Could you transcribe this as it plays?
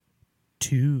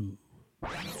2.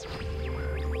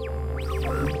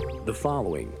 The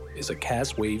following is a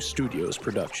Castwave Studios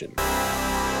production.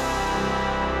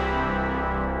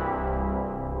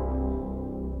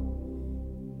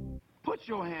 Put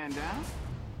your hand down.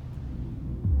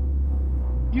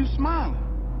 You smiling?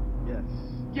 Yes.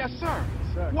 Yes, sir.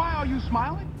 Yes, sir. Why are you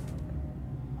smiling?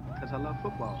 Because I love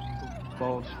football.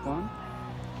 Football's fun.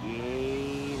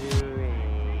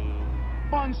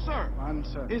 Fun, sir. Fun,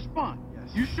 sir. It's fun.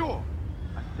 Yes. You sure?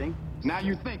 I think. Now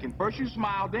you thinking. First you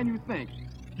smile, then you think.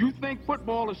 You think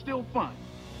football is still fun.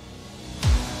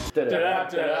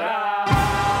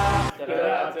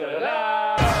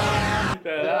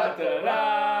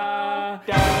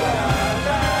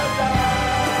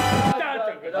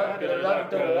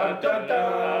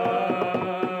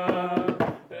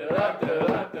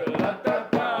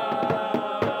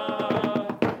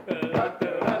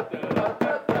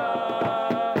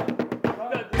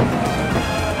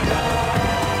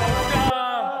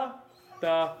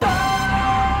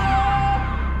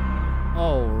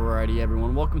 Alrighty,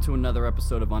 everyone. Welcome to another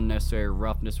episode of Unnecessary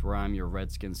Roughness, where I'm your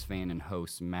Redskins fan and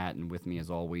host, Matt, and with me, as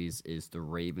always, is the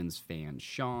Ravens fan,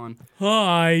 Sean.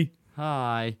 Hi.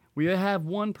 Hi. We have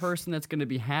one person that's going to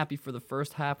be happy for the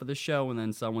first half of the show, and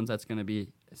then someone that's going to be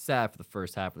sad for the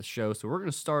first half of the show. So we're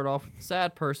going to start off with the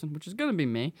sad person, which is going to be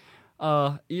me.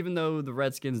 Even though the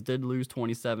Redskins did lose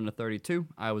 27-32,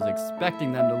 I was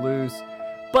expecting them to lose.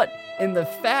 But in the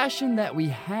fashion that we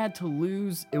had to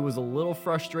lose, it was a little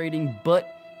frustrating,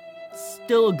 but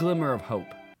still a glimmer of hope.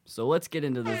 So let's get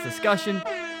into this discussion.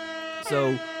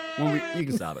 So you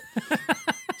can stop it.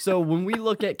 So when we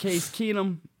look at Case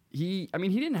Keenum, he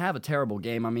didn't have a terrible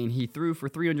game. I mean, he threw for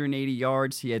 380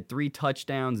 yards. He had 3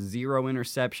 touchdowns, 0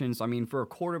 interceptions. I mean, for a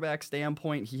quarterback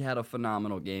standpoint, he had a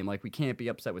phenomenal game. Like, we can't be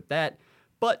upset with that.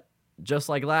 But just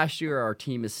like last year, our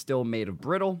team is still made of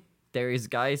brittle. Darius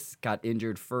Geis got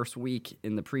injured first week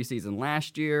in the preseason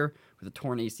last year with a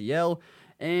torn ACL,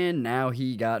 and now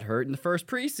he got hurt in the first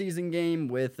preseason game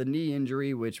with a knee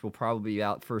injury, which will probably be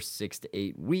out for 6 to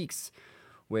 8 weeks,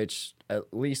 which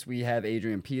at least we have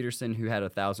Adrian Peterson, who had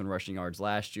 1,000 rushing yards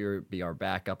last year, be our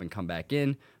backup and come back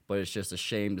in, but it's just a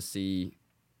shame to see,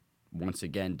 once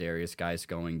again, Darius Geis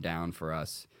going down for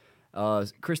us.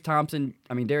 Chris Thompson,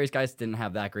 Darius Geis didn't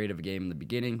have that great of a game in the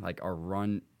beginning. Like, our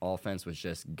run offense was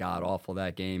just god-awful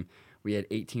that game. We had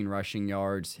 18 rushing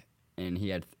yards, and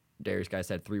Darius Geis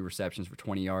had 3 receptions for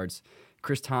 20 yards.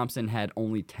 Chris Thompson had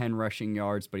only 10 rushing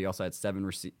yards, but he also had 7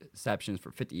 receptions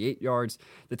for 58 yards.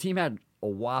 The team had a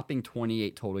whopping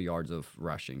 28 total yards of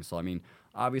rushing. So,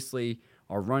 obviously,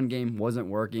 our run game wasn't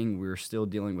working. We were still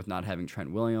dealing with not having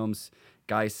Trent Williams.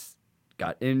 Geis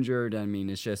got injured.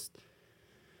 It's just...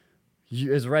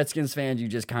 as Redskins fans, you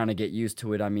just kind of get used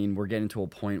to it. We're getting to a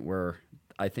point where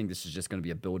I think this is just going to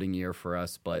be a building year for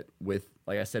us. But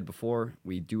like I said before,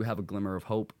 we do have a glimmer of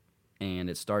hope, and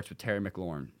it starts with Terry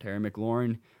McLaurin. Terry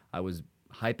McLaurin, I was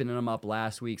hyping him up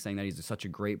last week, saying that he's such a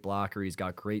great blocker. He's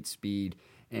got great speed,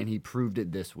 and he proved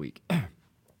it this week.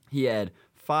 He had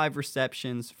 5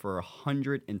 receptions for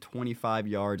 125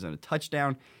 yards and a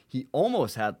touchdown. He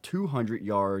almost had 200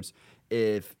 yards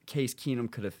if Case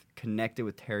Keenum could have connected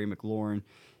with Terry McLaurin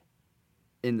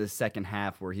in the second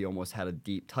half, where he almost had a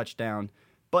deep touchdown.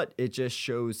 But it just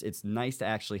shows it's nice to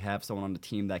actually have someone on the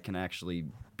team that can actually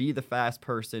be the fast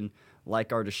person,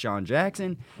 like our Deshaun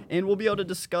Jackson. And I'll be able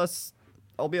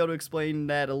to explain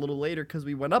that a little later, because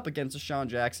we went up against Deshaun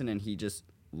Jackson and he just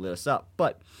lit us up.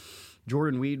 But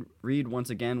Jordan Reed once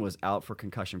again was out for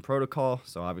concussion protocol,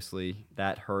 so obviously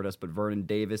that hurt us. But Vernon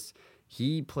Davis,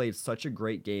 he played such a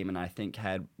great game, and I think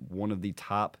had one of the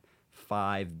top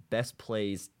 5 best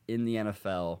plays in the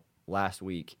NFL last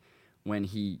week when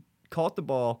he caught the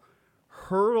ball,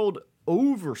 hurled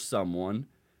over someone,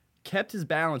 kept his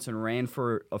balance, and ran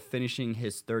for finishing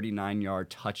his 39-yard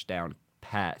touchdown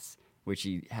pass, which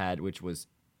he had, which was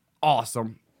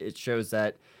awesome. It shows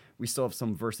that we still have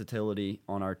some versatility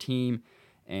on our team,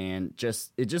 and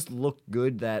it just looked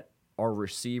good that our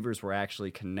receivers were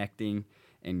actually connecting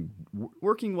and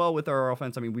working well with our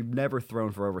offense. We've never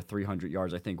thrown for over 300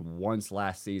 yards, I think once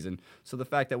last season. So the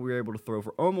fact that we were able to throw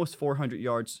for almost 400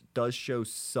 yards does show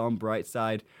some bright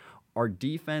side. Our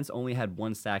defense only had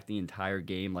 1 sack the entire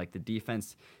game. The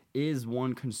defense is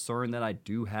one concern that I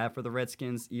do have for the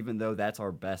Redskins, even though that's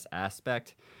our best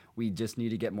aspect. We just need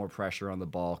to get more pressure on the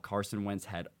ball. Carson Wentz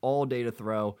had all day to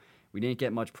throw. We didn't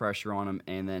get much pressure on him.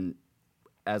 And then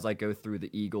as I go through the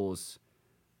Eagles'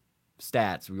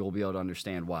 stats, we will be able to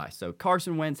understand why. So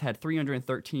Carson Wentz had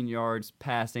 313 yards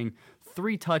passing,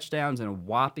 3 touchdowns, and a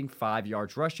whopping 5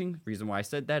 yards rushing. The reason why I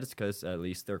said that is because at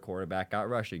least their quarterback got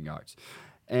rushing yards.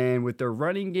 And with their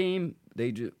running game,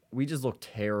 we just looked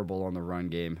terrible on the run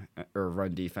game or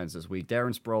run defense this week.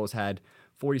 Darren Sproles had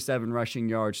 47 rushing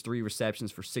yards, 3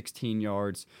 receptions for 16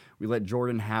 yards. We let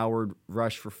Jordan Howard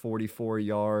rush for 44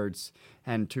 yards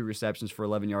and 2 receptions for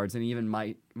 11 yards. And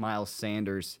even Miles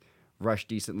Sanders rushed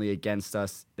decently against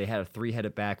us. They had a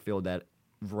 3-headed backfield that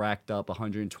racked up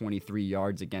 123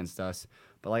 yards against us.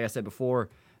 But like I said before,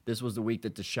 this was the week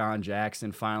that Deshaun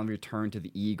Jackson finally returned to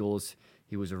the Eagles.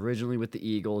 He was originally with the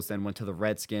Eagles, then went to the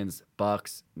Redskins,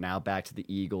 Bucks, now back to the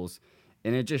Eagles.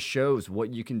 And it just shows what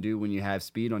you can do when you have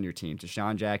speed on your team.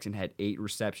 Deshaun Jackson had 8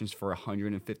 receptions for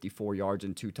 154 yards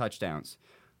and 2 touchdowns.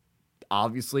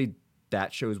 Obviously,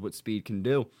 that shows what speed can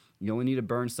do. You only need to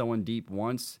burn someone deep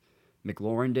once.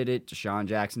 McLaurin did it. Deshaun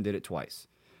Jackson did it twice.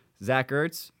 Zach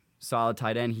Ertz, solid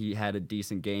tight end. He had a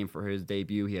decent game for his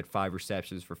debut. He had 5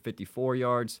 receptions for 54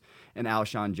 yards. And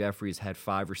Alshon Jeffries had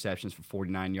 5 receptions for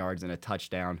 49 yards and a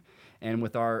touchdown. And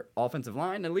with our offensive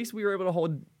line, at least we were able to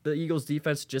hold the Eagles'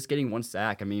 defense just getting 1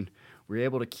 sack. I mean, we were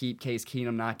able to keep Case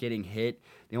Keenum not getting hit.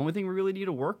 The only thing we really need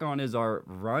to work on is our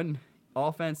run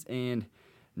offense and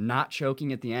not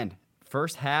choking at the end.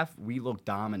 First half, we looked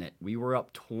dominant. We were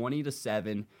up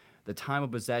 20-7. The time of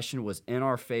possession was in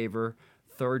our favor.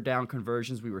 Third down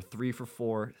conversions, we were 3 for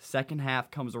 4. Second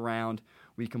half comes around,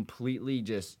 we completely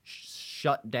just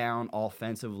shut down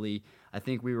offensively. I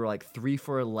think we were like 3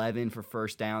 for 11 for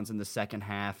first downs in the second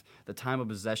half. The time of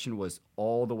possession was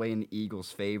all the way in the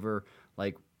Eagles' favor.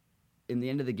 Like, in the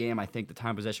end of the game, I think the time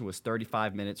of possession was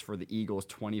 35 minutes for the Eagles,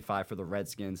 25 for the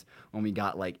Redskins, when we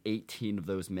got like 18 of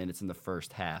those minutes in the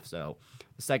first half. So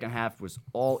the second half was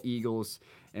all Eagles.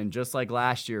 And just like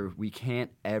last year, we can't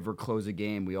ever close a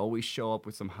game. We always show up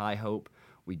with some high hope.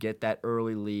 We get that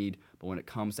early lead. But when it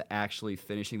comes to actually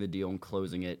finishing the deal and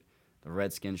closing it, the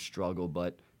Redskins struggle.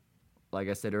 But like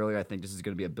I said earlier, I think this is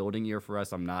going to be a building year for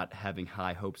us. I'm not having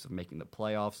high hopes of making the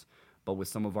playoffs. But with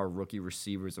some of our rookie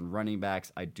receivers and running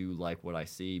backs, I do like what I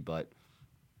see. But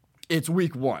it's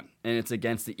week 1, and it's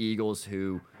against the Eagles,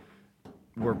 who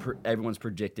everyone's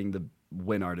predicting to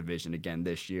win our division again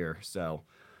this year. So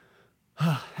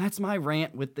that's my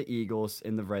rant with the Eagles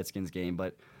in the Redskins game.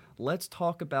 But let's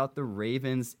talk about the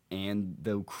Ravens and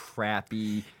the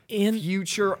crappy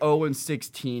future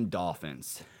 0-16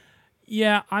 Dolphins.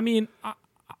 Yeah, I mean,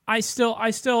 I still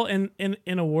in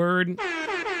a word.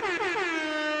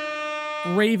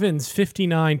 Ravens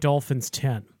 59, Dolphins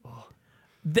 10.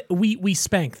 We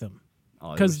spank them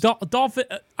because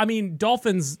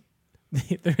Dolphins.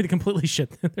 They're completely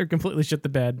shit. They're completely shit the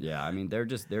bed. Yeah, I mean they're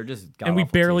just. And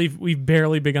we've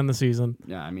barely begun the season.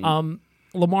 Yeah, I mean,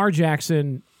 Lamar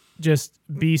Jackson just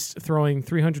beast, throwing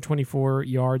 324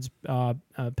 yards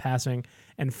passing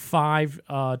and 5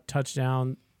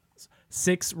 touchdowns,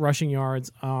 6 rushing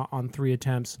yards on 3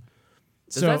 attempts.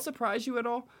 Does that surprise you at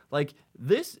all? Like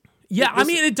this. Yeah, I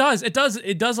mean it does. It does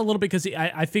a little bit because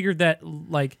I figured that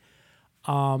like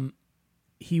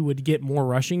he would get more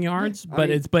rushing yards, but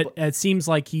it seems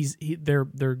like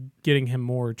they're getting him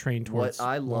more trained towards. What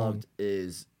I loved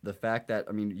is the fact that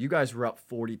you guys were up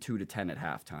 42-10 at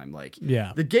halftime. Like,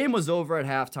 yeah, the game was over at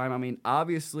halftime. I mean,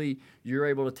 obviously you're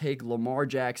able to take Lamar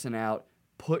Jackson out,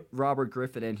 put Robert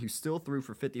Griffin in, who still threw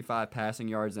for 55 passing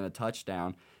yards and a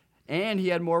touchdown. And he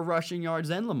had more rushing yards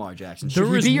than Lamar Jackson. Should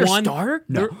he be your starter?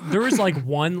 No. There was like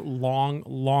one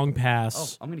long pass.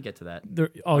 Oh, I'm going to get to that.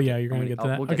 Yeah, you're going to get to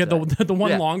that. We'll get the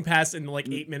one long pass in like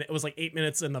 8 minutes. It was like 8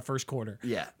 minutes in the first quarter.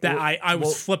 Yeah. That I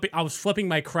was flipping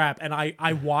my crap, and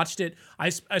I watched it. I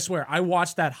swear, I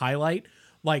watched that highlight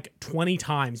like 20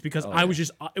 times because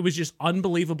it was just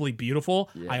unbelievably beautiful.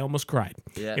 Yeah. I almost cried.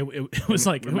 Yeah. It was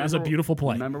like, it was a beautiful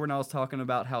play. Remember when I was talking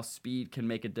about how speed can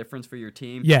make a difference for your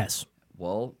team? Yes.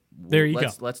 Well, there you go.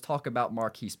 Let's talk about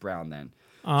Marquise Brown then.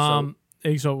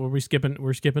 So are we skipping?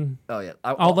 We're skipping. Oh yeah.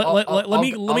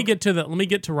 Let me get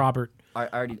to Robert. I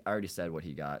already said what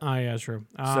he got. Oh yeah, true.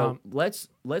 So let's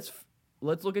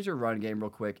look at your run game real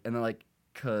quick, and then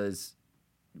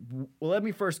let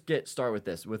me first start with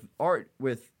this with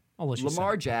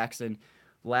Lamar Jackson.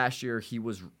 Last year he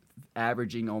was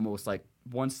averaging almost like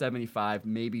 175,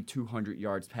 maybe 200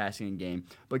 yards passing in game,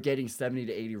 but getting 70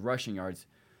 to 80 rushing yards.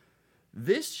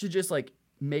 This should just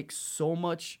make so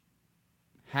much,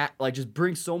 just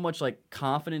bring so much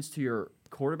confidence to your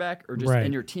quarterback or just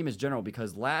in your team as general.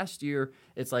 Because last year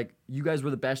it's like you guys were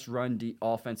the best run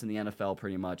offense in the NFL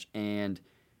pretty much, and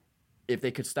if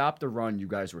they could stop the run, you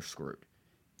guys were screwed.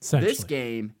 This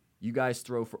game, you guys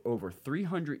throw for over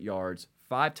 300 yards,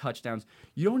 5 touchdowns.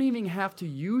 You don't even have to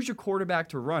use your quarterback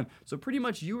to run. So pretty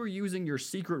much you were using your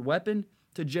secret weapon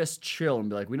to just chill and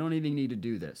be like, we don't even need to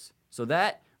do this. So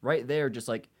that right there just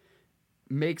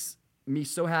makes me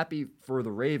so happy for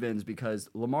the Ravens because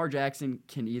Lamar Jackson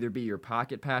can either be your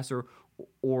pocket passer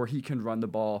or he can run the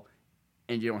ball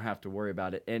and you don't have to worry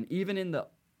about it. And even in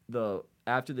the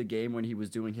after the game when he was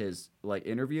doing his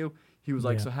interview, he was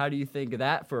like, "So how do you think of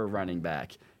that for a running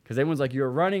back?" Because everyone's like, "You're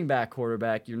a running back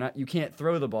quarterback. You can't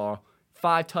throw the ball."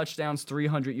 5 touchdowns,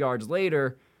 300 yards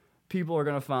later, people are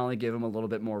gonna finally give him a little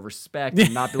bit more respect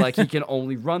and not be like he can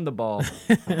only run the ball.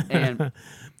 And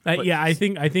I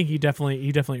think he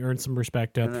definitely earned some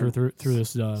respect through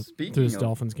this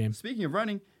Dolphins game. Speaking of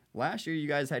running, last year you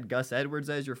guys had Gus Edwards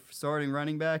as your starting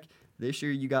running back. This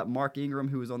year you got Mark Ingram,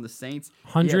 who was on the Saints.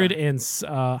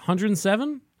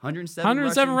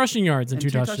 107 rushing yards and 2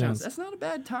 touchdowns. That's not a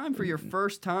bad time for your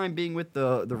first time being with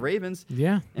the Ravens.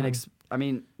 Yeah.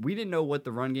 And we didn't know what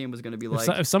the run game was going to be like.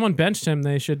 If someone benched him,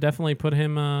 they should definitely put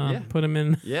him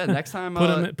in. Yeah, next time put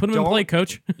him in play,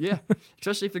 coach. Yeah,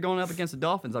 especially if they're going up against the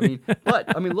Dolphins.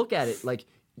 Look at it. Like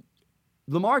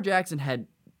Lamar Jackson had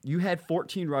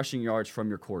 14 rushing yards from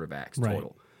your quarterbacks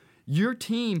total. Your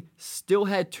team still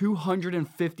had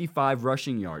 255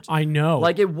 rushing yards. I know.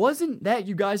 Like, it wasn't that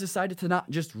you guys decided to not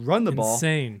just run the ball.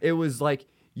 Insane. It was like,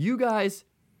 you guys...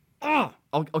 I'll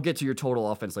get to your total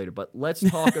offense later, but let's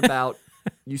talk about...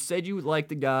 You said you liked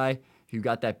the guy who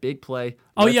got that big play.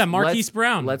 Marquise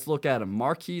Brown. Let's look at him.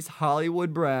 Marquise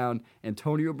Hollywood Brown,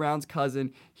 Antonio Brown's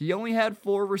cousin. He only had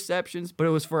 4 receptions, but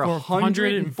it was for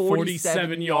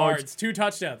 147 yards. 2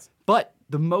 touchdowns. But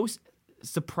the most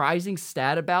surprising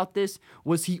stat about this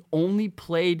was he only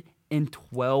played in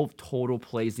 12 total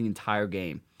plays the entire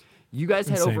game. You guys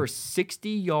had over 60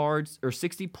 yards or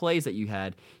 60 plays that you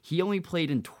had. He only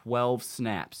played in 12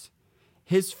 snaps.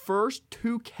 His first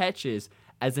 2 catches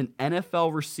as an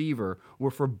NFL receiver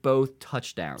were for both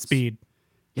touchdowns. Speed.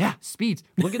 Yeah, speeds.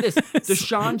 Look at this.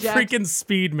 Deshaun Jackson. Freaking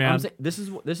speed, man. This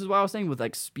is what I was saying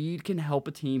with speed can help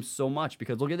a team so much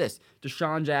because look at this.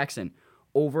 Deshaun Jackson,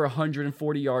 over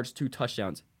 140 yards, 2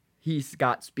 touchdowns. He's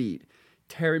got speed.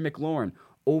 Terry McLaurin,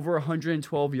 over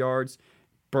 112 yards,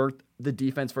 burnt the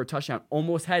defense for a touchdown.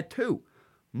 Almost had 2.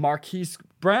 Marquise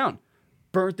Brown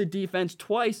burnt the defense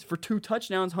twice for 2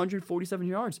 touchdowns, 147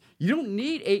 yards. You don't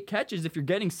need 8 catches if you're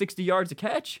getting 60 yards a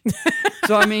catch.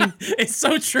 So, it's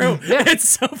so true. Yeah. It's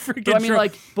so freaking true.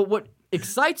 But what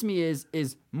excites me is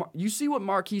you see what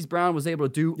Marquise Brown was able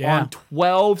to do on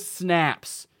 12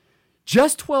 snaps.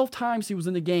 Just 12 times he was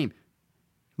in the game.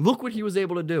 Look what he was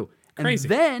able to do. Crazy.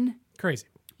 And then Crazy.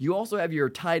 You also have your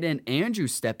tight end Andrew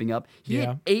stepping up. He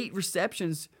had 8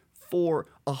 receptions for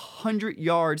 100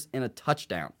 yards and a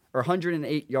touchdown. Or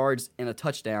 108 yards and a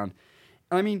touchdown.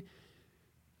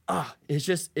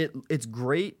 It's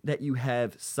great that you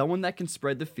have someone that can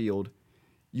spread the field.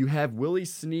 You have Willie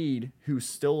Snead, who's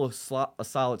still a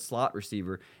solid slot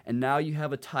receiver. And now you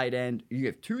have a tight end. You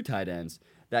have 2 tight ends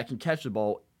that can catch the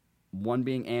ball. One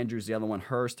being Andrews, the other one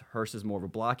Hurst. Hurst is more of a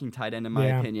blocking tight end in my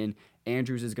opinion.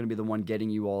 Andrews is going to be the one getting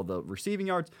you all the receiving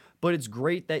yards. But it's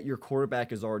great that your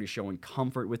quarterback is already showing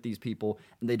comfort with these people,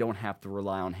 and they don't have to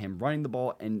rely on him running the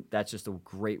ball, and that's just a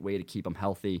great way to keep them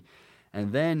healthy.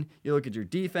 And then you look at your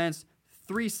defense,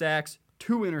 3 sacks,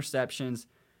 2 interceptions.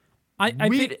 I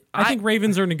think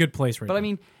Ravens are in a good place right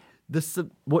now. But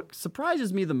what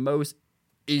surprises me the most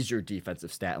is your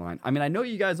defensive stat line. I know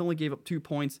you guys only gave up 2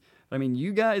 points, but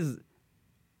you guys,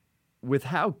 with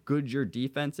how good your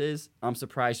defense is, I'm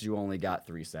surprised you only got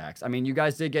 3 sacks. You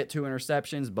guys did get 2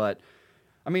 interceptions, but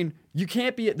you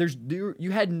can't be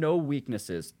you had no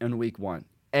weaknesses in week 1.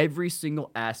 Every single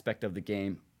aspect of the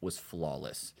game was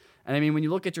flawless. And when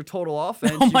you look at your total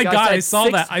offense, oh my God, I saw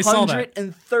that.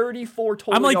 634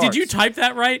 total I'm like, yards. did you type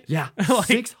that right? Yeah,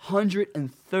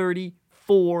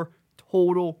 634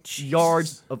 total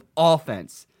yards of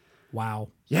offense. Wow.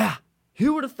 Yeah.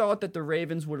 Who would have thought that the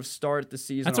Ravens would have started the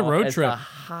season That's a road as trip. the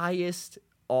highest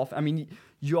off?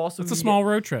 You also It's a small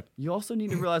road trip. You also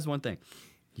need to realize one thing.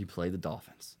 You play the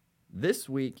Dolphins. This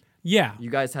week, you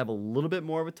guys have a little bit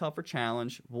more of a tougher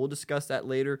challenge. We'll discuss that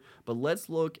later. But let's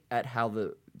look at how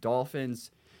the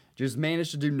Dolphins just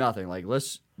managed to do nothing.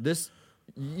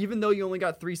 Even though you only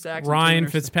got 3 sacks. Ryan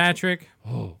Fitzpatrick.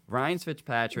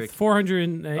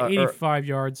 485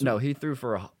 yards. No, he threw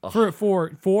for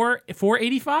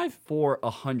 485? For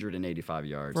 185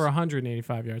 yards. For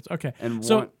 185 yards. Okay.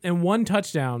 And one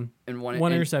touchdown. And one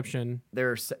interception.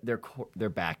 Their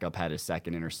backup had his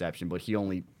second interception, but he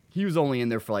was only in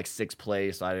there for 6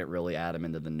 plays, so I didn't really add him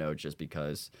into the notes just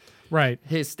because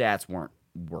his stats weren't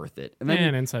worth it. And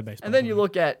then inside baseball. And then you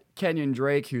look at Kenyon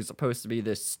Drake, who's supposed to be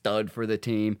this stud for the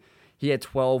team. He had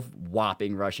 12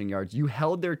 whopping rushing yards. You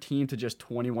held their team to just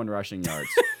 21 rushing yards.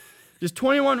 Just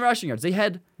 21 rushing yards. We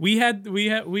had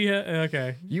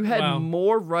okay. You had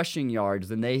more rushing yards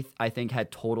than they, I think,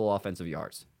 had total offensive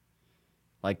yards.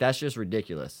 Like, that's just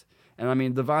ridiculous. And, I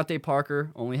mean, Devontae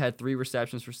Parker only had 3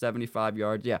 receptions for 75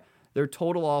 yards. Yeah, their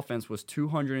total offense was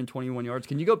 221 yards.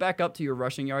 Can you go back up to your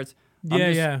rushing yards?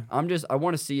 I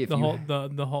want to see if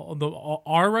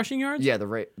our rushing yards? Yeah, the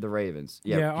Ravens.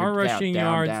 Yeah, our rushing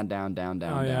yards. Down.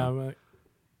 Yeah,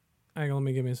 hang on,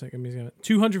 give me a second.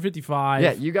 255.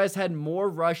 Yeah, you guys had more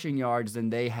rushing yards than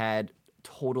they had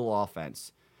total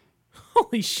offense.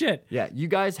 Holy shit. Yeah, you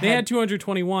guys They had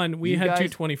 221. We had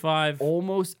 225.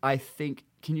 Almost, I think.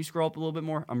 Can you scroll up a little bit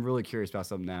more? I'm really curious about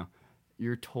something now.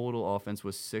 Your total offense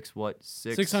was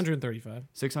 635.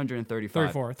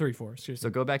 635. 34. Excuse me. So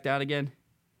go back down again.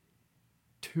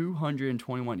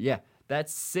 221. Yeah,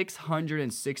 that's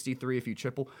 663 if you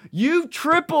triple. You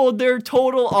tripled their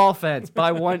total offense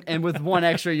by one and with 1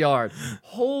 extra yard.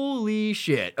 Holy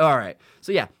shit. All right.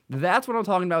 So yeah, that's what I'm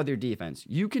talking about with your defense.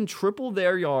 You can triple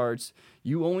their yards.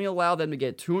 You only allow them to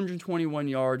get 221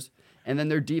 yards, and then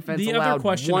their defense allowed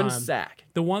 1 sack.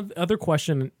 The one other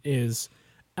question is,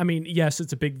 I mean, yes,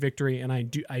 it's a big victory, and I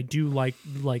do like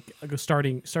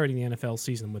starting the NFL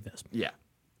season with this. Yeah.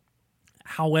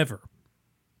 However,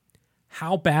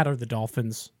 how bad are the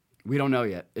Dolphins? We don't know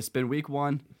yet. It's been week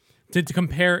 1. To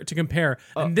compare,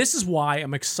 and this is why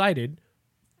I'm excited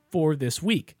for this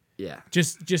week. Yeah.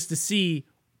 Just to see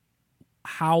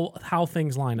how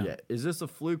things line up. Yeah. Is this a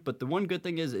fluke? But the one good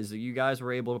thing is that you guys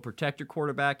were able to protect your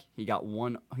quarterback. He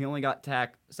only got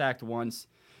sacked once.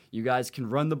 You guys can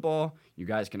run the ball. You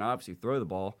guys can obviously throw the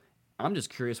ball. I'm just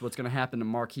curious what's going to happen to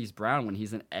Marquise Brown when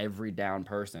he's an every down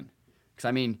person. Because,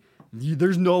 I mean,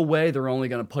 there's no way they're only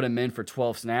going to put him in for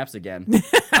 12 snaps again.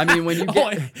 I mean, when you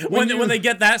get... when they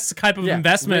get that type of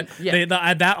investment,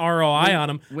 that ROI on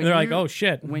him, they're like, oh,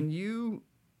 shit. When you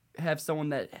have someone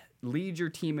that leads your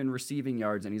team in receiving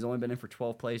yards and he's only been in for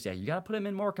 12 plays, you got to put him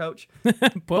in more, coach.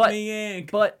 Put me in.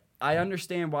 But I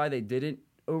understand why they didn't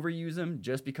overuse him,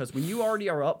 just because when you already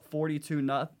are up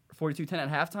 42-10 at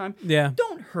halftime,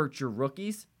 don't hurt your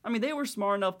rookies. I mean, they were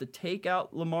smart enough to take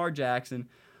out Lamar Jackson,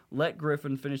 let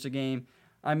Griffin finish the game.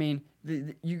 I mean,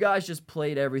 you guys just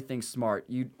played everything smart.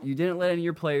 You didn't let any of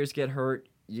your players get hurt.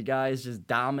 You guys just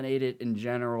dominated in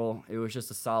general. It was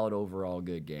just a solid overall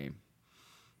good game.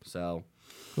 So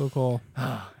cool.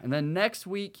 And then next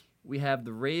week we have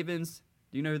the Ravens.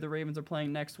 Do you know who the Ravens are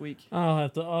playing next week? I'll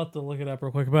have to look it up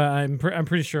real quick, but I'm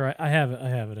pretty sure I have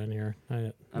it in here.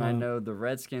 I know the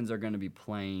Redskins are going to be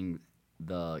playing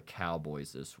the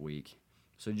Cowboys this week.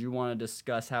 So do you want to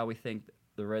discuss how we think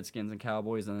the Redskins and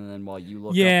Cowboys, and then while you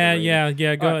look up the Ravens?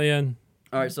 Go ahead.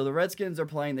 All right, so the Redskins are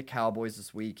playing the Cowboys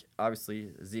this week.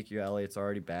 Obviously, Ezekiel Elliott's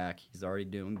already back. He's already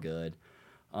doing good.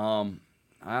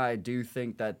 I do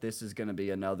think that this is going to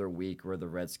be another week where the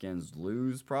Redskins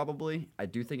lose, probably. I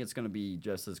do think it's going to be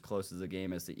just as close as a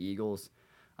game as the Eagles.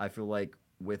 I feel like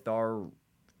with our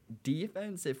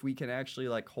defense, if we can actually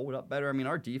hold up better, I mean,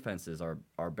 our defense is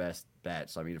our best bet.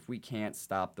 So, I mean, if we can't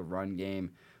stop the run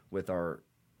game with our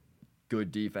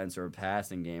good defense or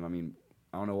passing game, I mean,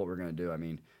 I don't know what we're going to do. I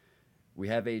mean, we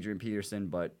have Adrian Peterson,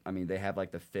 but, I mean, they have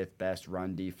the 5th best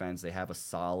run defense. They have a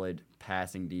solid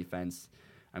passing defense.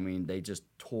 I mean, they just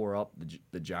tore up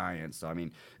the Giants. So, I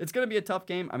mean, it's going to be a tough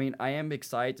game. I mean, I am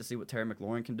excited to see what Terry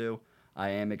McLaurin can do. I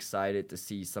am excited to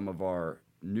see some of our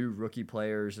new rookie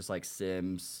players, just like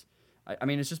Sims. I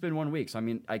mean, it's just been 1 week. So, I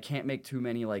mean, I can't make too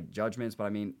many, judgments. But, I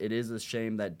mean, it is a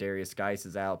shame that Darius Geis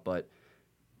is out. But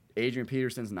Adrian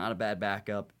Peterson's not a bad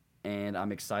backup. And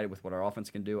I'm excited with what our offense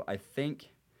can do. I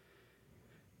think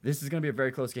this is going to be a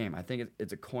very close game. I think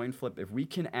it's a coin flip. If we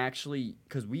can actually,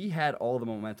 because we had all the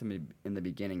momentum in the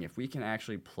beginning, if we can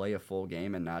actually play a full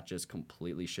game and not just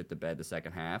completely shit the bed the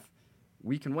second half,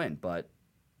 we can win. But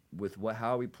with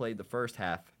how we played the first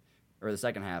half, or the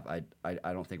second half, I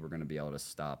don't think we're going to be able to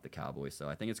stop the Cowboys. So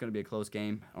I think it's going to be a close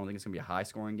game. I don't think it's going to be a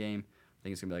high-scoring game. I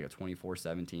think it's going to be a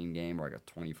 24-17 game or a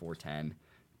 24-10.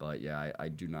 But, yeah, I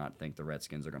do not think the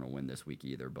Redskins are going to win this week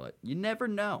either. But you never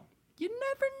know. You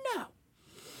never know.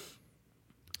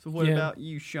 So what about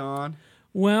you, Sean?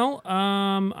 Well,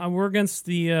 we're against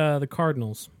the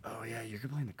Cardinals. Oh yeah, you're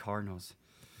playing the Cardinals.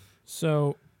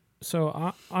 So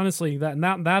honestly,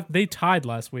 that they tied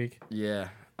last week. Yeah,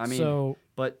 I mean,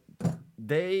 but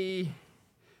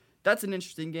that's an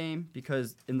interesting game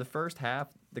because in the first half,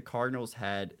 the Cardinals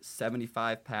had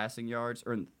 75 passing yards,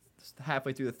 or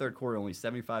halfway through the third quarter, only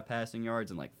 75 passing yards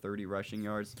and 30 rushing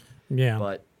yards. Yeah,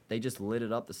 but they just lit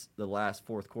it up the last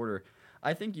fourth quarter.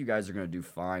 I think you guys are going to do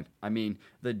fine. I mean,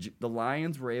 the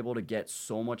Lions were able to get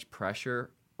so much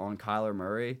pressure on Kyler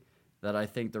Murray that I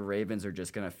think the Ravens are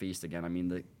just going to feast again. I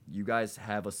mean, you guys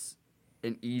have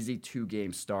an easy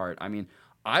 2-game start. I mean,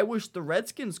 I wish the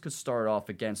Redskins could start off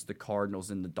against the Cardinals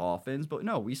and the Dolphins, but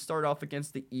no, we start off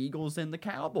against the Eagles and the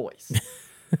Cowboys.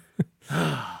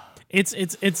 It's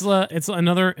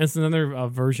another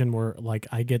version where like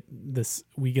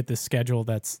we get this schedule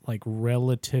that's like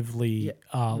relatively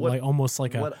like almost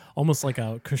like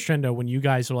a crescendo when you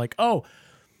guys are like, oh,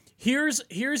 here's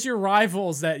your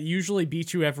rivals that usually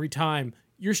beat you every time.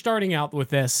 You're starting out with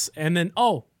this, and then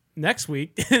next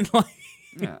week and like.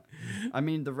 Yeah. I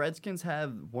mean, the Redskins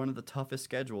have one of the toughest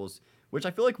schedules, which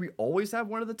I feel like we always have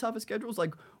one of the toughest schedules.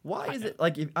 Like, why is it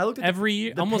like if I looked at every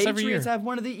year, almost every year, Patriots have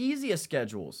one of the easiest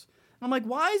schedules. And I'm like,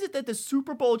 why is it that the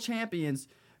Super Bowl champions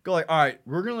go like, all right,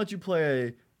 we're gonna let you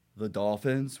play the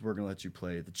Dolphins, we're gonna let you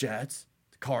play the Jets,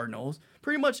 the Cardinals,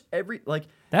 pretty much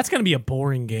that's gonna be a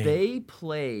boring game. They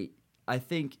play, I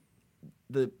think,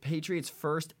 the Patriots'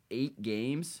 first 8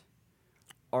 games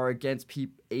are against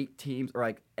 8 teams, or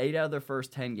like 8 out of their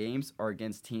first 10 games are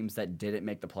against teams that didn't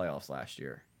make the playoffs last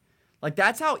year. Like,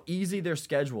 that's how easy their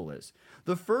schedule is.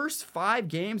 The first 5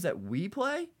 games that we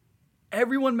play,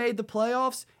 everyone made the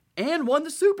playoffs and won the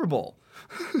Super Bowl.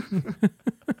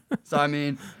 So, I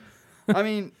mean,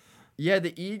 yeah,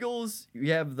 the Eagles,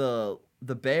 we have the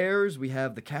Bears, we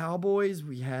have the Cowboys,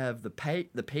 we have the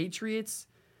Patriots,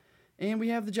 and we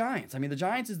have the Giants. I mean, the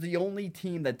Giants is the only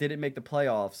team that didn't make the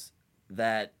playoffs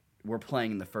that we're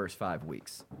playing in the first 5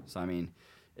 weeks. So, I mean,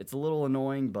 it's a little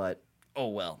annoying, but oh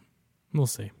well. We'll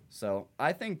see. So,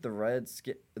 I think the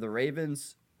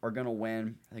Ravens are going to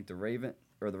win. I think the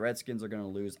Redskins are going to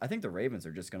lose. I think the Ravens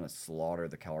are just going to slaughter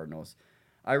the Cardinals.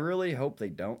 I really hope they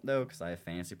don't, though, because I have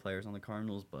fantasy players on the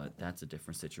Cardinals, but that's a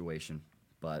different situation.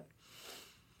 But,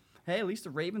 hey, at least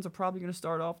the Ravens are probably going to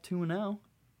start off 2-0.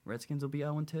 Redskins will be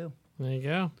 0-2. There you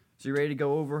go. So you ready to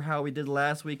go over how we did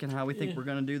last week and how we think we're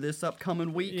going to do this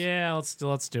upcoming week? Yeah, let's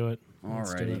do it.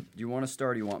 Alrighty. Do you want to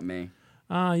start or do you want me?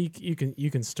 You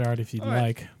can start if you'd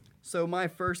like. So my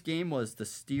first game was the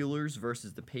Steelers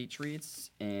versus the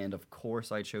Patriots, and of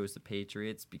course I chose the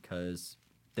Patriots because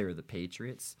they're the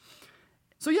Patriots.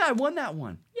 So yeah, I won that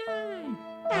one. Yay!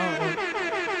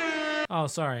 Oh,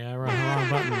 sorry, I wrote the wrong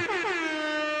button.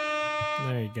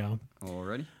 There you go.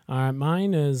 Alrighty. All right,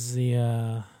 mine is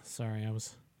the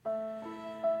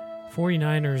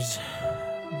 49ers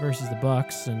versus the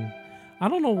Bucks, and I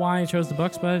don't know why I chose the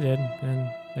Bucks, but I did, and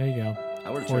there you go. I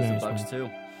would have chosen the Bucks too.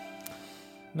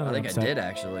 Another I think upset. I did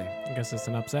actually. I guess it's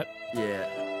an upset.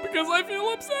 Yeah. Because I feel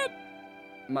upset.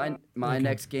 My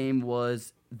next game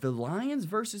was the Lions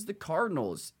versus the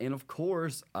Cardinals, and of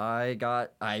course I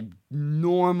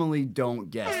normally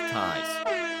don't guess ties,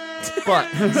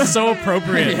 but this is so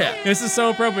appropriate. Yeah. This is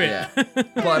so appropriate. Yeah.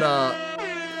 But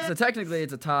so technically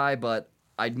it's a tie, but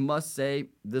I must say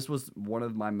this was one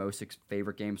of my most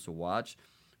favorite games to watch,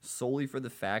 solely for the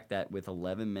fact that with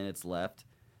 11 minutes left,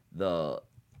 the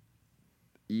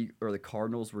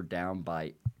Cardinals were down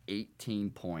by 18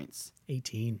 points.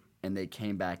 18. And they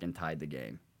came back and tied the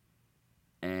game.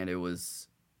 And it was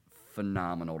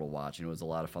phenomenal to watch, and it was a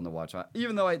lot of fun to watch.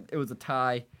 Even though it was a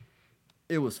tie,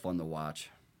 it was fun to watch.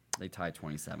 They tied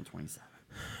 27-27.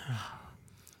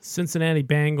 Cincinnati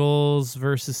Bengals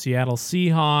versus Seattle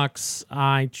Seahawks.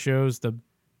 I chose the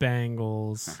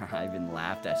Bengals. I even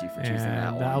laughed at you for choosing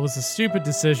that one. That was a stupid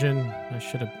decision. I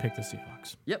should have picked the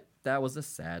Seahawks. Yep, that was a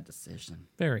sad decision.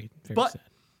 Very sad.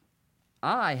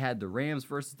 I had the Rams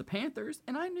versus the Panthers,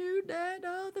 and I knew that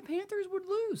the Panthers would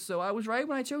lose, so I was right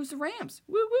when I chose the Rams.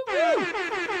 Woo, woo, woo!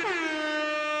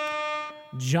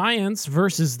 Giants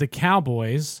versus the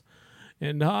Cowboys,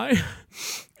 and I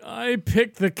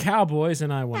picked the Cowboys,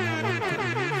 and I won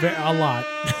that one a lot.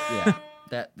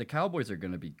 Yeah, the Cowboys are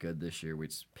going to be good this year,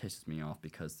 which pisses me off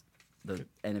because the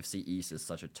NFC East is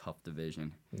such a tough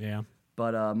division. Yeah.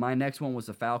 But my next one was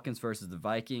the Falcons versus the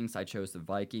Vikings. I chose the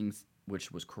Vikings,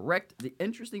 which was correct. The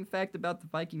interesting fact about the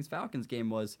Vikings-Falcons game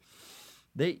was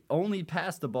they only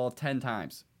passed the ball 10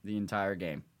 times the entire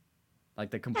game. Like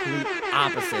the complete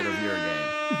opposite of your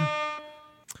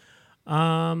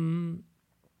game.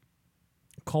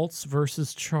 Colts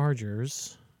versus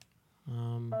Chargers.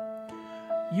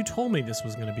 You told me this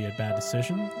was going to be a bad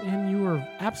decision, and you were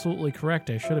absolutely correct.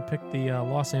 I should have picked the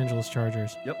Los Angeles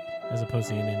Chargers. Yep. As opposed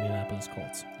to the Indianapolis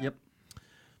Colts. Yep.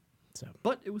 So,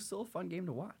 but it was still a fun game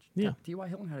to watch. Yeah. T.Y.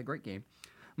 Hilton had a great game.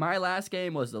 My last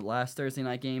game was the last Thursday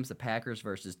night games, the Packers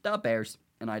versus the Bears,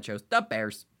 and I chose the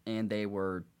Bears, and they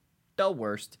were the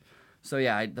worst. So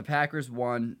yeah, the Packers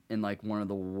won in like one of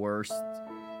the worst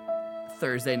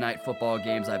Thursday night football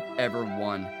games I've ever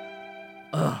won.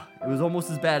 It was almost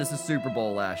as bad as the Super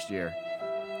Bowl last year.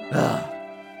 But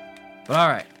all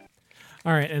right.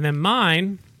 All right, and then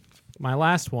my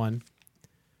last one,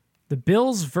 the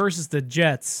Bills versus the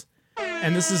Jets,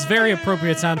 and this is very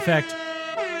appropriate sound effect.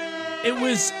 It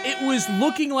was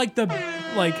looking like the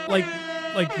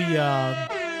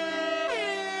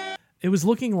it was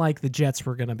looking like the Jets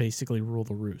were gonna basically rule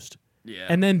the roost. Yeah.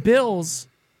 And then Bills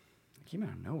Came out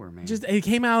of nowhere, man. it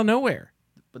came out of nowhere.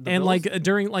 But the And Bills-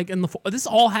 during this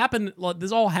all happened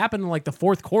in like the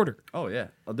fourth quarter. Oh yeah.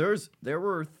 There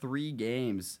were 2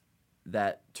 games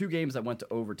that went to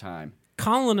overtime.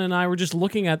 Colin and I were just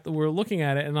looking at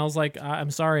it, and I was like,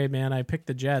 "I'm sorry, man, I picked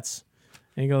the Jets."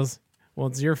 And he goes, "Well,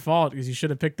 it's your fault because you should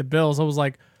have picked the Bills." I was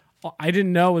like, "I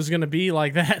didn't know it was going to be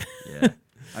like that." Yeah.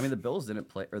 I mean, the Bills didn't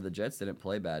play, or the Jets didn't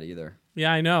play bad either.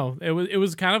 Yeah, I know. It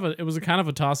was kind of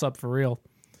a toss up for real.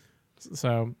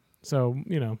 So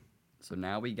you know. So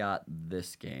now we got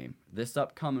this game. This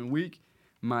upcoming week,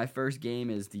 my first game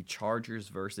is the Chargers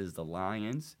versus the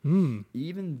Lions.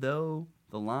 Even though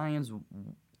the Lions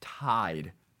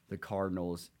tied the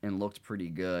Cardinals and looked pretty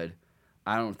good,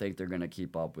 I don't think they're going to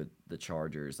keep up with the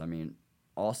Chargers. I mean,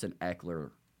 Austin Eckler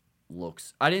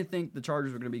looks... I didn't think the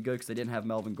Chargers were going to be good because they didn't have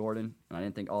Melvin Gordon, and I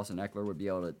didn't think Austin Eckler would be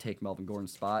able to take Melvin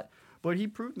Gordon's spot. But he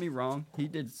proved me wrong. He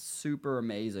did super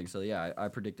amazing. So, yeah, I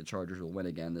predict the Chargers will win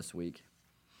again this week.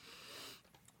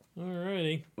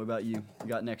 Alrighty. What about you? You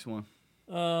got next one?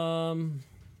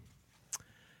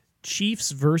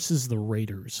 Chiefs versus the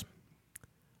Raiders.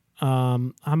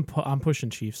 I'm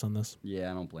pushing Chiefs on this. Yeah,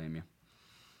 I don't blame you.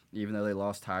 Even though they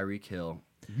lost Tyreek Hill.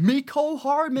 Mecole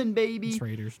Hardman, baby. It's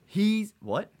Raiders. He's...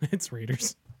 What? It's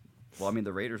Raiders. Well, I mean,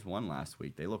 the Raiders won last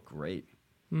week. They look great.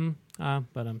 But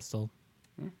I'm still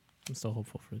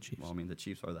hopeful for the Chiefs. Well, I mean, the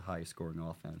Chiefs are the highest scoring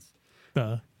offense.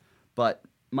 Duh. But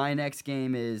my next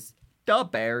game is the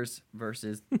Bears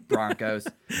versus Broncos.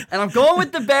 And I'm going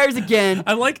with the Bears again.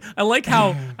 I like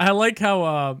how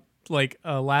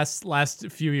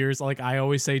last few years, like, I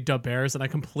always say "da Bears," and I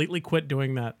completely quit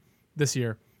doing that this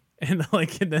year. And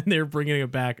then they're bringing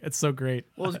it back. It's so great.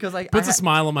 Well, it's because puts a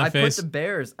smile on my face.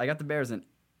 I got the Bears in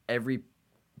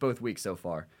both weeks so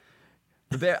far.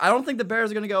 I don't think the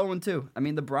Bears are going to go 1-2. I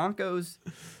mean, the Broncos,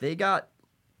 they got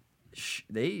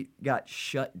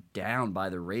shut down by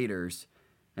the Raiders,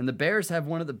 and the Bears have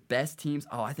one of the best teams.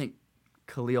 Oh, I think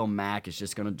Khalil Mack is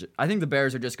just going to. I think the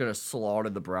Bears are just going to slaughter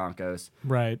the Broncos.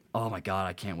 Right. Oh my God,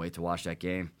 I can't wait to watch that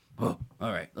game. Oh,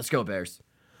 all right, let's go Bears.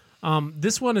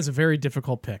 This one is a very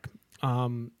difficult pick.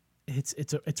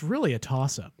 It's really a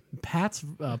toss-up.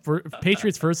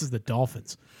 Patriots versus the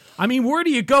Dolphins. I mean, where do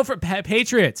you go for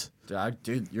Patriots?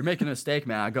 Dude, you're making a mistake,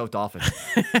 man. I go Dolphins.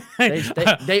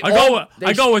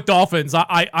 I go with Dolphins.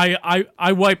 I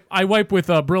wipe with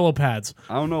Brillo pads.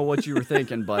 I don't know what you were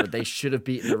thinking, but they should have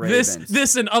beaten the Ravens.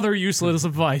 This and other useless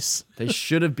advice. They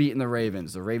should have beaten the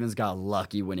Ravens. The Ravens got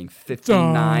lucky, winning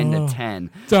 59-10.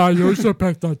 You should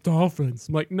pick the Dolphins.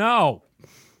 I'm like, no.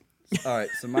 All right,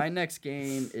 so my next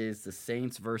game is the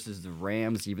Saints versus the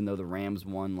Rams. Even though the Rams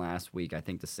won last week, I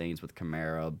think the Saints with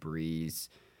Kamara, Breeze.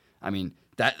 I mean,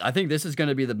 I think this is going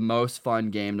to be the most fun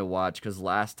game to watch because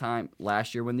last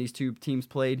year when these two teams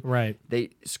played, right, they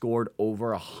scored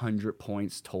over 100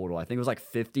 points total. I think it was like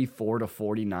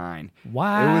 54-49.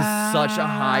 Wow, it was such a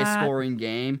high-scoring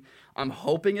game. I'm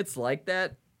hoping it's like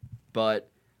that,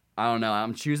 but I don't know.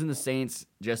 I'm choosing the Saints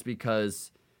just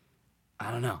because. I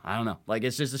don't know. Like,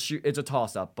 it's just it's a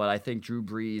toss-up, but I think Drew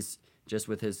Brees, just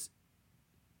with his...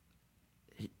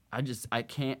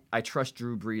 I trust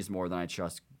Drew Brees more than I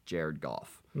trust Jared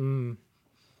Goff.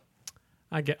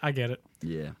 I get it.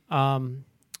 Yeah.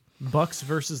 Bucks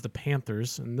versus the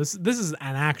Panthers, and this is an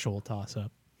actual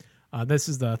toss-up. This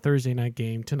is the Thursday night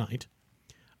game tonight.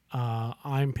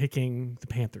 I'm picking the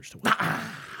Panthers to win.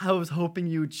 I was hoping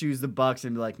you would choose the Bucks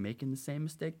and be like making the same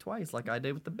mistake twice, like I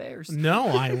did with the Bears. No,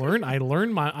 I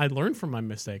learned from my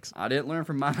mistakes. I didn't learn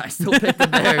from mine. I still picked the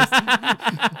Bears.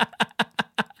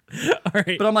 All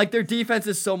right, but I'm like, their defense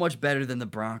is so much better than the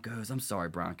Broncos. I'm sorry,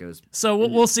 Broncos. So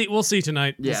we'll see. We'll see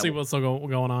tonight. Yeah, we'll see what's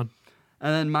going on.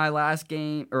 And then my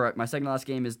second last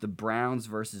game is the Browns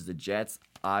versus the Jets.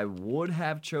 I would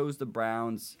have chose the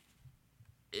Browns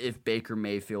if Baker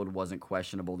Mayfield wasn't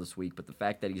questionable this week, but the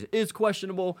fact that he is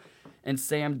questionable and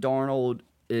Sam Darnold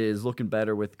is looking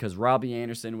better because Robbie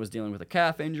Anderson was dealing with a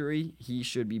calf injury, he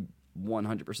should be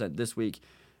 100% this week.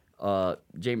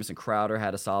 Jamison Crowder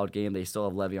had a solid game. They still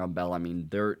have Le'Veon Bell. I mean,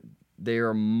 they're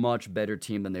a much better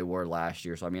team than they were last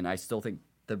year. So, I mean, I still think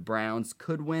the Browns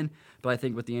could win, but I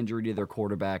think with the injury to their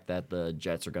quarterback that the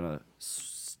Jets are going to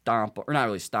stomp, or not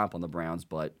really stomp on the Browns,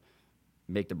 but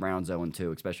make the Browns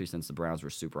 0-2, especially since the Browns were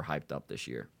super hyped up this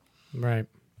year. Right.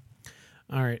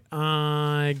 All right.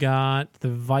 I got the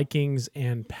Vikings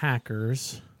and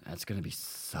Packers. That's going to be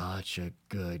such a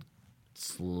good.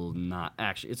 It's going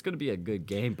to be a good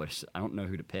game, but I don't know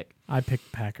who to pick. I picked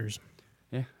Packers.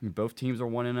 Yeah, I mean, both teams are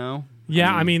 1-0.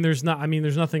 Yeah, there's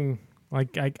nothing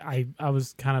like I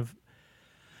was kind of,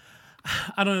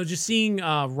 I don't know, just seeing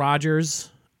Rodgers'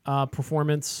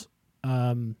 performance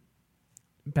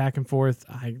back and forth.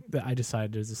 I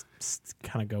decided to just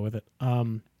kind of go with it.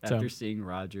 After seeing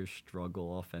Rodgers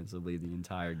struggle offensively the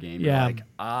entire game, yeah, you're like,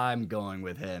 I'm going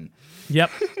with him. Yep.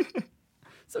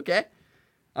 It's okay.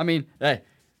 I mean, hey,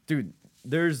 dude,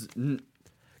 there's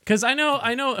because I know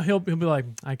he'll be like,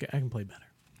 I can play better.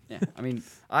 Yeah, I mean,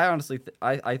 I honestly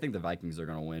I think the Vikings are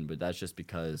gonna win, but that's just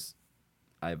because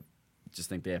I just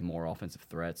think they have more offensive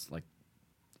threats. Like,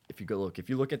 if you look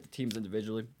at the teams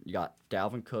individually, you got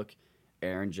Dalvin Cook,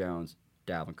 Aaron Jones.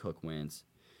 Dalvin Cook wins.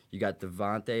 You got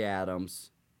Devontae Adams,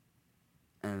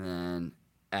 and then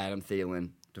Adam Thielen.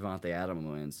 Devontae Adams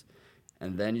wins,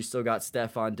 and then you still got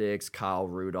Stephon Diggs, Kyle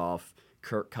Rudolph,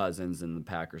 Kirk Cousins, and the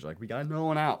Packers. Like, we got no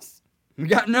one else. We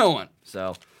got no one.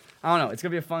 So, I don't know. It's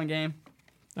going to be a fun game.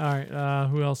 All right.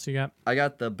 Who else you got? I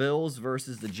got the Bills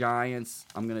versus the Giants.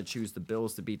 I'm going to choose the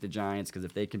Bills to beat the Giants because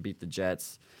if they can beat the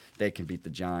Jets, they can beat the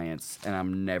Giants. And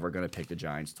I'm never going to pick the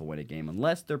Giants to win a game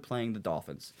unless they're playing the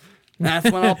Dolphins.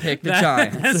 That's when I'll pick the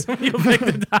Giants. That's when you'll pick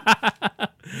the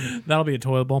That'll be a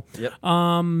toilet bowl. Yep.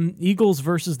 Eagles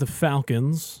versus the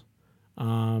Falcons.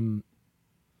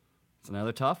 It's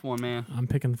another tough one, man. I'm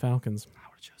picking the Falcons. I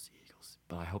would have chose the Eagles,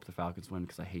 but I hope the Falcons win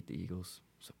because I hate the Eagles.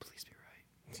 So please be right.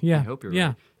 Yeah, I hope you're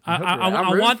yeah. right.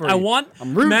 I'm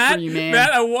rooting Matt, for you, man.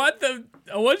 Matt, I want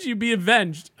you to be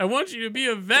avenged. I want you to be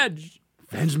avenged.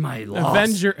 Avenge my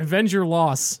loss. Avenge your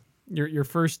loss. Your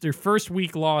first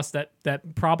week loss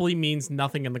that probably means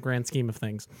nothing in the grand scheme of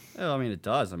things. Well, I mean, it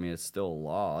does. I mean, it's still a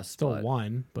loss. Still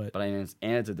won, but I mean,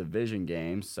 it's a division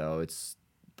game, so it's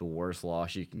the worst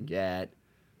loss you can get.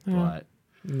 But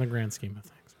in the grand scheme of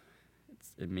things,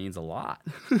 it means a lot.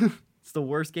 It's the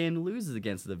worst game to lose is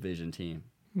against a division team.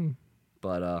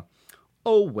 But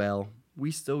oh well, we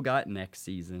still got next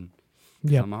season.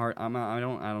 Yeah, I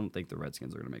don't think the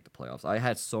Redskins are gonna make the playoffs. I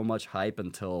had so much hype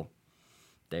until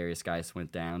Darius Geis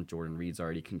went down. Jordan Reed's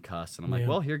already concussed, and I'm like,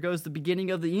 well, here goes the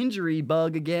beginning of the injury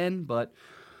bug again. But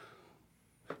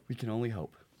we can only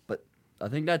hope. But I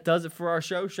think that does it for our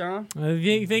show, Sean.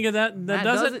 You think of that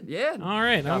does it? Yeah. All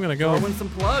right, I'm gonna go win some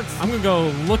plugs. I'm gonna go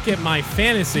look at my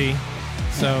fantasy.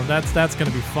 So that's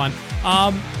gonna be fun.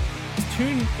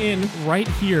 Tune in right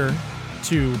here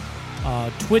to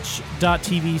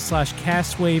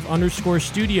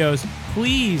twitch.tv/castwave_studios.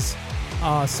 Please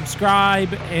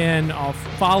subscribe and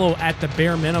follow at the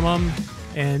bare minimum,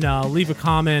 and leave a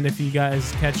comment if you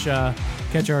guys catch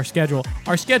our schedule.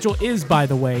 Our schedule is, by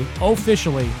the way,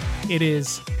 officially, it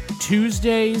is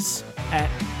Tuesdays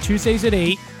at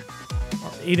 8,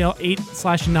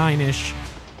 8/9ish.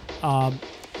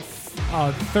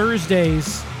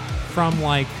 Thursdays from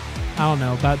like, I don't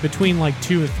know, about between like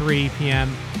 2 and 3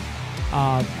 p.m.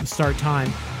 Start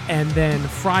time. And then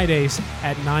Fridays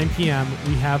at 9 p.m.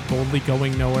 we have Boldly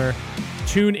Going Nowhere.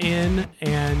 Tune in,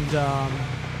 and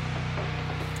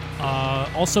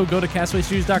also go to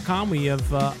castawaystudios.com. We have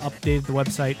updated the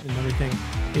website, and everything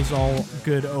is all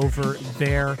good over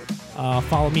there.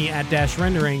 Follow me at Dash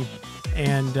Rendering,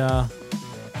 and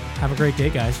have a great day,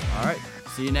 guys. All right.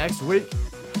 See you next week.